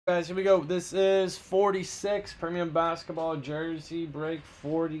Guys, here we go. This is 46 premium basketball jersey break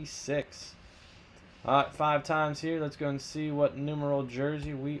 46. All right, 5 times here. Let's go and see what numeral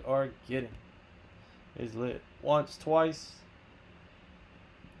jersey we are getting. Is lit once, twice,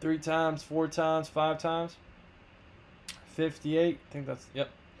 3 times, 4 times, 5 times. 58. I think that's, yep,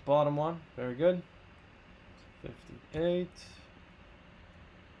 bottom one. Very good. 58.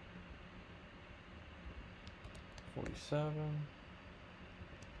 47.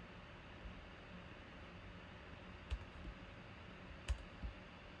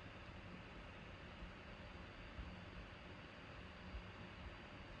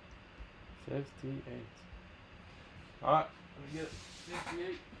 58. Alright, let me get it.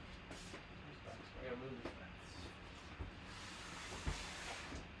 58. I gotta move this back.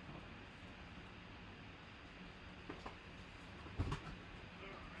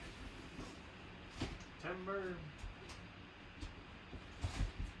 September.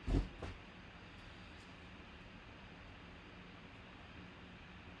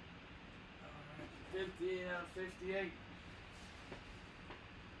 Alright, 58 out of 58.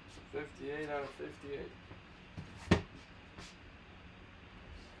 58 out of 58.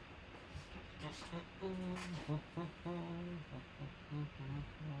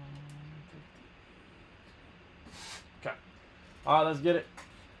 Okay. Alright, let's get it.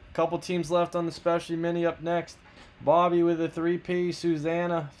 Couple teams left on the specialty mini up next. Bobby with a 3P,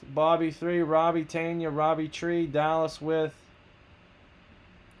 Susanna, Bobby 3, Robbie Tanya, Robbie Tree, Dallas with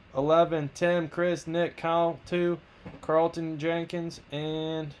 11, Tim, Chris, Nick, Kyle 2, Carlton Jenkins,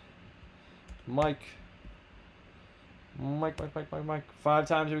 and Mike. 5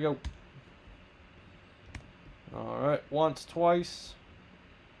 times, here we go. Alright, once, twice.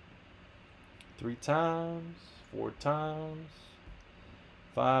 3 times, 4 times,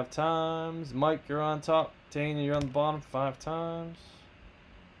 5 times. Mike, you're on top. Tanya, you're on the bottom 5 times.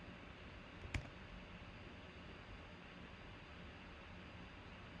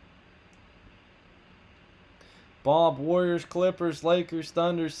 Bob, Warriors, Clippers, Lakers,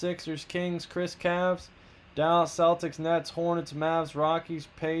 Thunder, Sixers, Kings, Chris, Cavs, Dallas, Celtics, Nets, Hornets, Mavs, Rockies,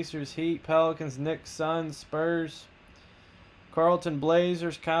 Pacers, Heat, Pelicans, Knicks, Suns, Spurs, Carlton,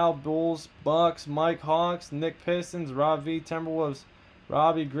 Blazers, Kyle, Bulls, Bucks, Mike, Hawks, Nick, Pistons, Rob V, Timberwolves,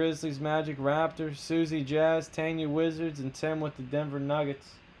 Robbie, Grizzlies, Magic, Raptors, Susie, Jazz, Tanya, Wizards, and Tim with the Denver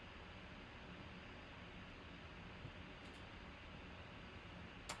Nuggets.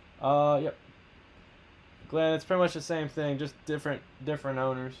 Yep. Glenn, it's pretty much the same thing, just different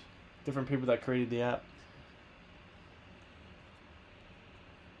owners, different people that created the app.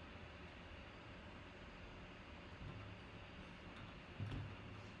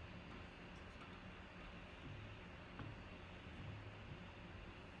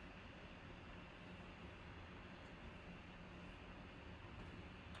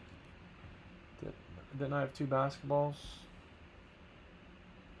 Didn't I have 2 basketballs?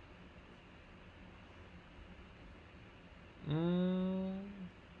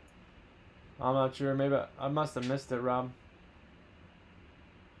 I'm not sure. Maybe I must have missed it, Rob.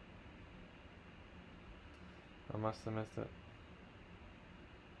 I must have missed it.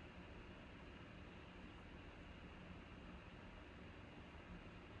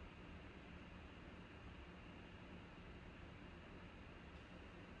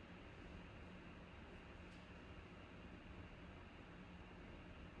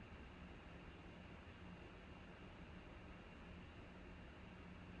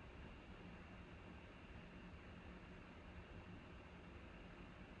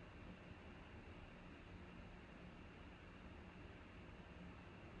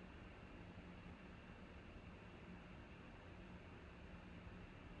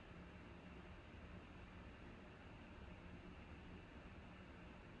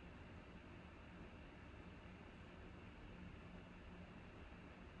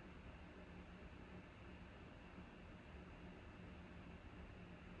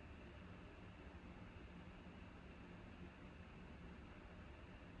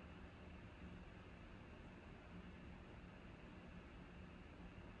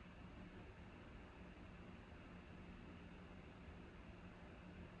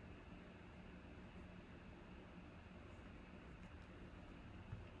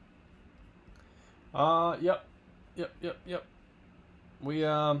 Yep. We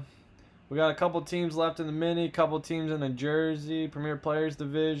got a couple teams left in the mini, couple teams in the jersey, Premier Players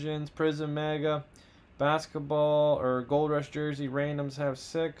divisions, Prism Mega, basketball or Gold Rush jersey randoms have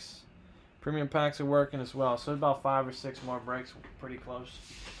 6. Premium packs are working as well, so about 5 or 6 more breaks, pretty close.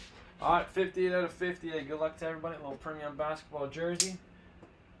 All right, 58 out of 58. Good luck to everybody. A little premium basketball jersey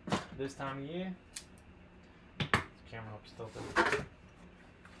this time of year. This camera looks tilted.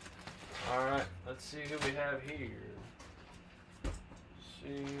 Let's see who we have here.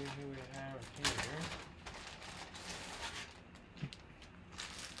 See who we have here.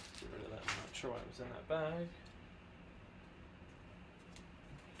 Get rid of that. I'm not sure why it was in that bag.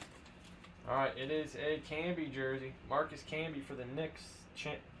 Alright, it is a Camby jersey. Marcus Camby for the Knicks.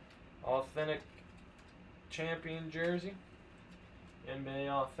 Authentic champion jersey. NBA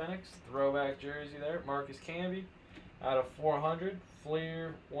Authentics. Throwback jersey there. Marcus Camby out of 400.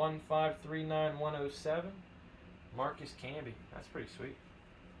 Fleer 1539107. Marcus Camby. That's pretty sweet.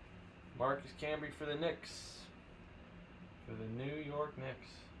 Marcus Camby for the Knicks. For the New York Knicks.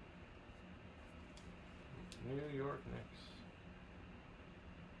 New York Knicks.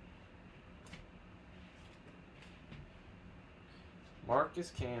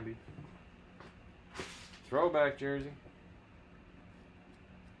 Marcus Camby. Throwback jersey.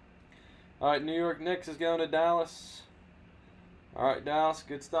 Alright, New York Knicks is going to Dallas. Alright, Dallas,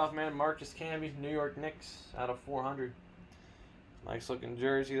 good stuff, man. Marcus Camby, New York Knicks, out of 400. Nice looking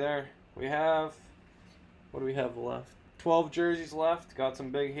jersey there. We have, what do we have left? 12 jerseys left. Got some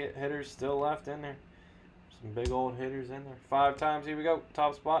big hitters still left in there. Some big old hitters in there. 5 times, here we go.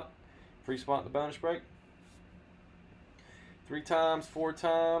 Top spot. Free spot in the bonus break. 3 times, 4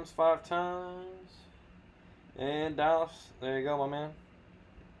 times, 5 times. And Dallas, there you go, my man.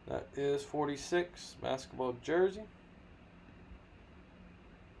 That is 46 basketball jersey.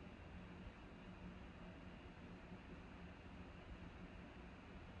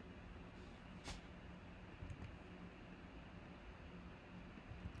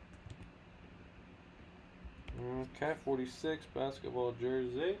 Okay, 46 basketball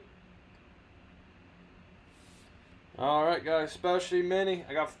jersey. Alright guys, specialty mini.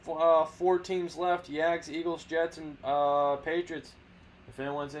 I got 4 teams left. Yags, Eagles, Jets, and Patriots. If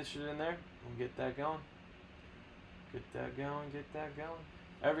anyone's interested in there, we'll get that going. Get that going, get that going.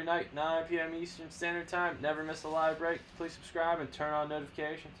 Every night, 9 p.m. Eastern Standard Time. Never miss a live break. Please subscribe and turn on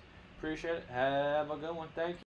notifications. Appreciate it. Have a good one. Thank you.